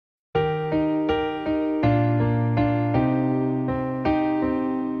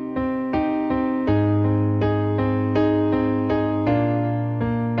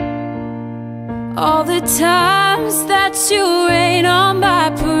all the times that you rain on my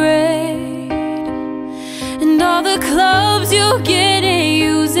parade, and all the clubs you get in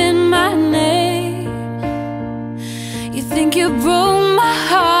using my name. You think you broke my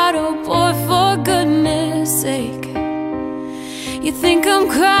heart, oh boy, for goodness sake. You think I'm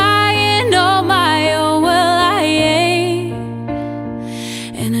crying on my own, well I ain't.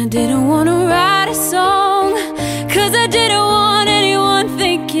 And I didn't want to write a song, 'cause I didn't want anyone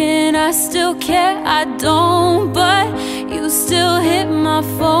thinking I still care. I don't, but you still hit my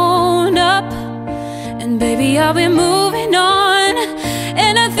phone up. And baby, I'll be moving on,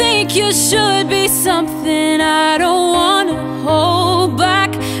 and I think you should be something I don't wanna hold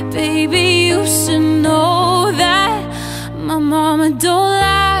back. Baby, you should know that my mama don't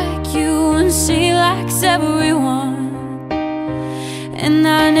like you, and she likes everyone. And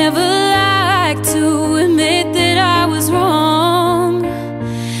I never like to admit that I was wrong.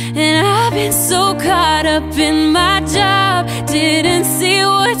 And I've been so caught up in my job, didn't see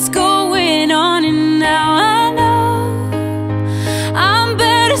what's going on. And now I know I'm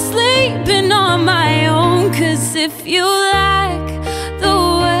better sleeping on my own. 'Cause if you like the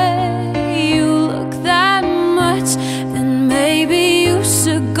way you look that much, then maybe you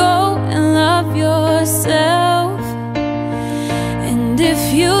should go and love yourself. And if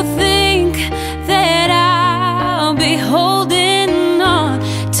you think that I'll be holding on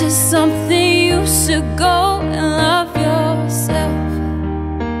to something, you should go and love yourself.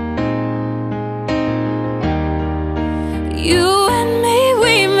 You and me,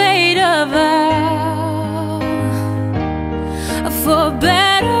 we made a vow, for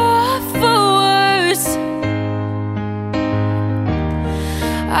better or for worse.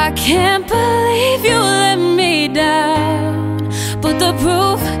 I can't believe you let me down, but the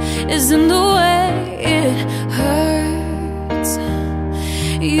proof is in the way it hurts.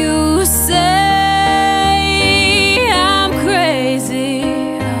 You say I'm crazy,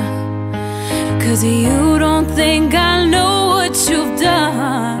 'cause you don't think I know what you've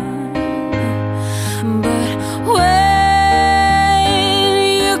done. But when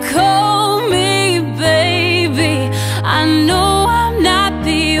you call me baby, I know I'm not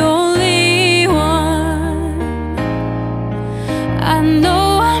the only one. I know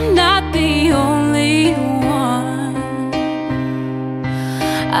I'm not the only one.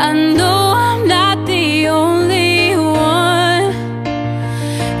 I know I'm not the only one.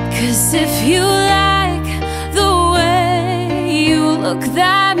 'Cause if you like the way you look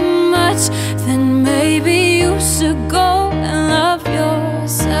that much, then maybe you should go